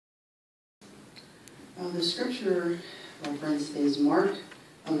The scripture reference is Mark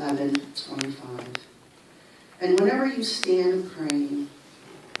 11:25. And whenever you stand praying,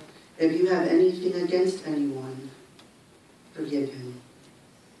 if you have anything against anyone, forgive him,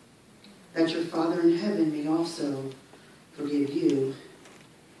 that your Father in heaven may also forgive you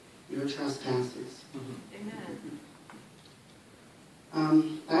your trespasses.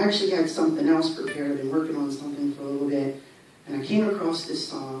 Amen. I actually had something else prepared. I've been working on something for a little bit, and I came across this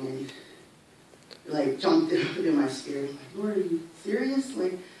song, and it like jumped into my spirit. I'm like, Lord, are you serious?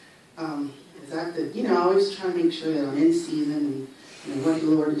 Like, is that the, I always try to make sure that I'm in season and what the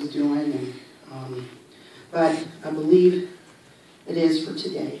Lord is doing. And but I believe it is for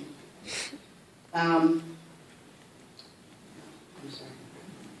today. I'm sorry.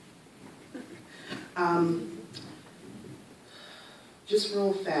 Just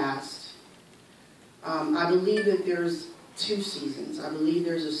real fast. I believe that there's two seasons. I believe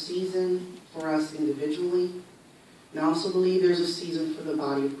there's a season for us individually, and I also believe there's a season for the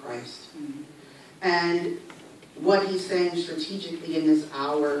body of Christ. And what he's saying strategically in this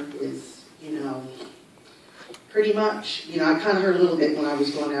hour is, pretty much, I kind of heard a little bit when I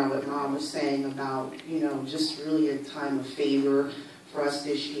was going out what Mom was saying about, just really a time of favor for us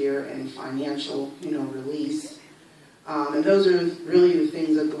this year and financial, release. And those are really the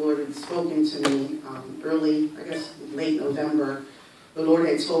things that the Lord had spoken to me early, I guess late November. The Lord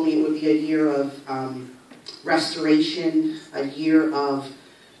had told me it would be a year of restoration, a year of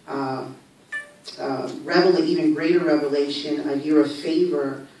even greater revelation, a year of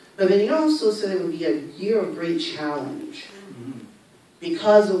favor. But then he also said it would be a year of great challenge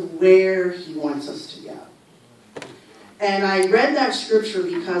because of where he wants us to go. And I read that scripture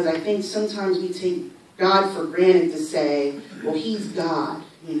because I think sometimes we take God for granted to say, well, he's God,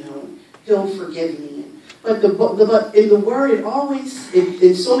 he'll forgive me. But in the Word, it always,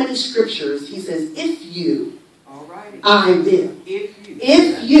 in so many scriptures, he says, if you, I will.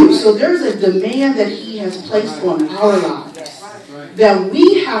 If you. So there's a demand that he has placed on our lives. That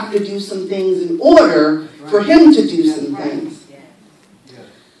we have to do some things in order for him to do some things.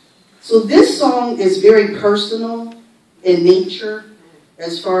 So this song is very personal in nature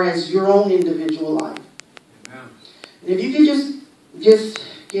as far as your own individual life. And if you could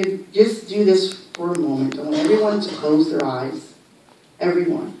just do this for a moment. I want everyone to close their eyes.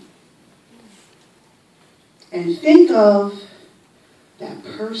 Everyone. And think of that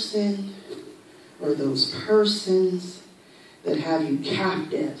person or those persons that have you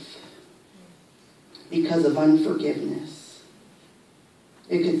captive because of unforgiveness.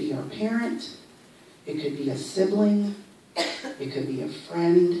 It could be our parent. It could be a sibling. It could be a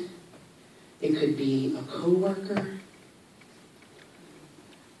friend. It could be a coworker.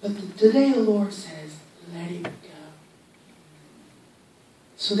 But today the Lord says, let it go.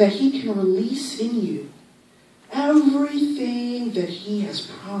 So that he can release in you everything that he has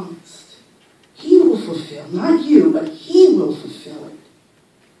promised. He will fulfill. Not you, but he will fulfill it.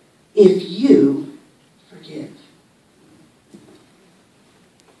 If you forgive.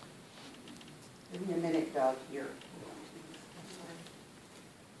 Give me a minute, Doug, here.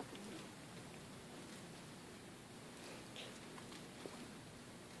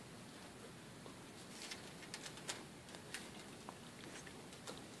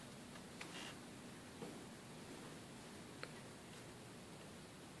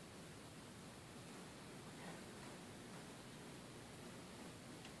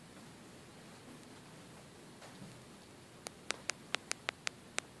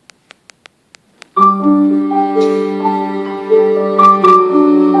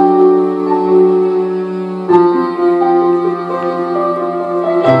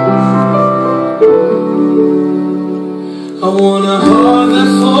 I want a heart that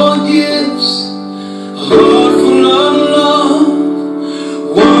forgives, a heart full of love,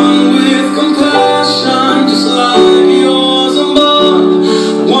 one with compassion just like yours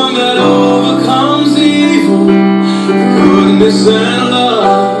above, one that overcomes evil, goodness and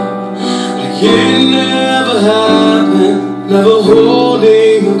love, like it never happened, never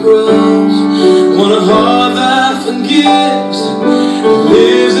holding a grudge. Want a heart that forgives,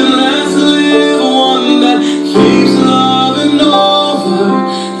 lives and lets live, one that keeps loving over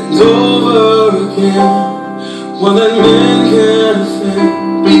again, one that men can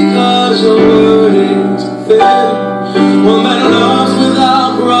offend, because your word is within, one that loves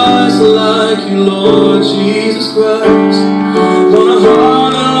without price like you, Lord Jesus Christ, want a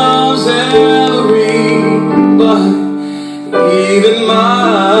heart that loves everybody, even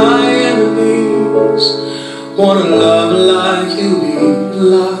my enemies, want a love like you, be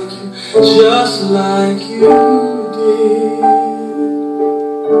like you, just like you did.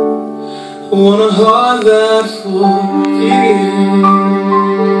 want a heart that forgives.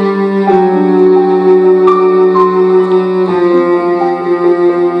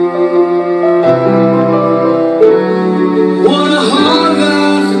 Want a heart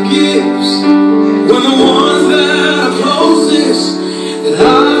that forgives when the ones that are closest, that I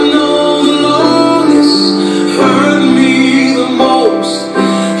know the longest, hurt me the most.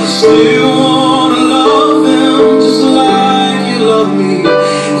 I still want to love them just like you love me,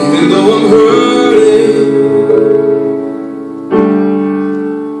 even though I'm hurting.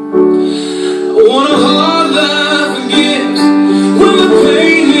 I want a heart that forgives when the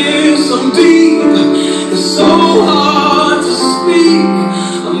pain is so deep, it's so hard to speak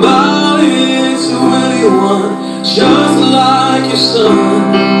about it to anyone, just like your son.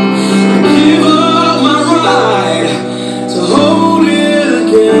 I give up my right to hold it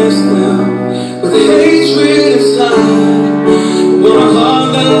against them with hatred inside. I want a heart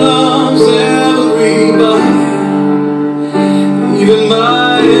that loves everybody, even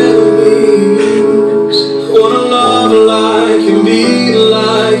my enemies. I want to love like you, be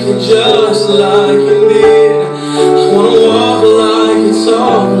like you, just like you did. I want to walk like you,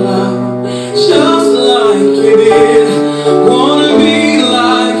 talk like, just like you did. I want to be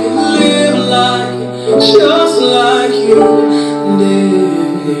like you, live like you, just like you did.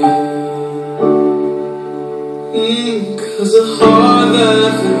 'Cause the heart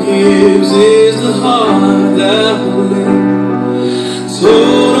that forgives is the heart that will live,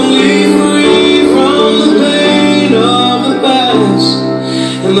 totally free from the pain of the past.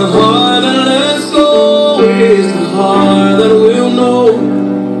 And the heart that lets go is the heart that will know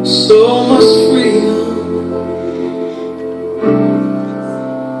so much freedom.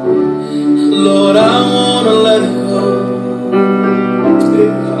 Lord, I want to let it go.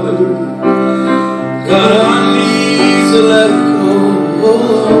 Yeah, hallelujah. God, I need to let it go.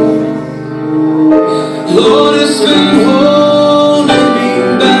 Lord, it's been holding me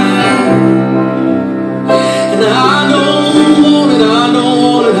back, and I don't want it, I don't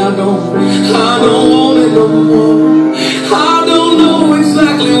want it, I don't want it no more. I don't know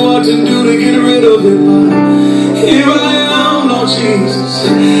exactly what to do to get rid of it, but here I am, Lord Jesus.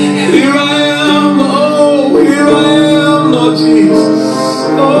 Here I am, oh, here I am, Lord Jesus.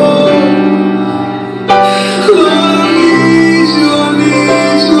 Oh, Lord, I need you, I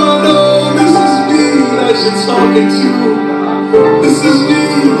need you. I know this is me that you're talking to. This is me,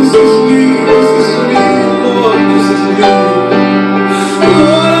 this is me, this is me, Lord, this is me.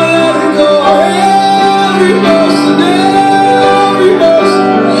 Lord, I let it go, every person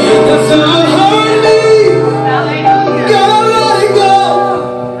that's ever hurt me. God, I let it go.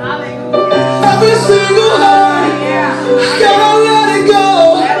 Every single hurt, God, I let it go.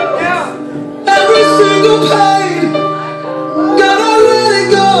 Every single pain, God, I let it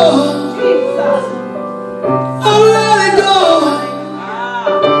go. I let it go.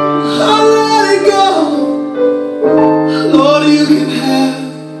 I let it go. Lord, you can have.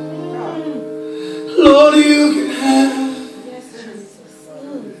 Lord, you can have.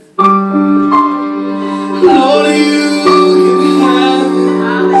 Lord, you can have it.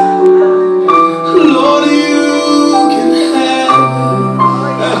 Lord, you can have it.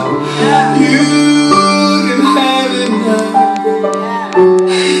 You can have it now.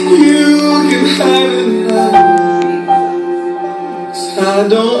 You can have it now. 'Cause I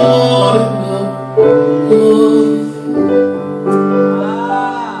don't want it.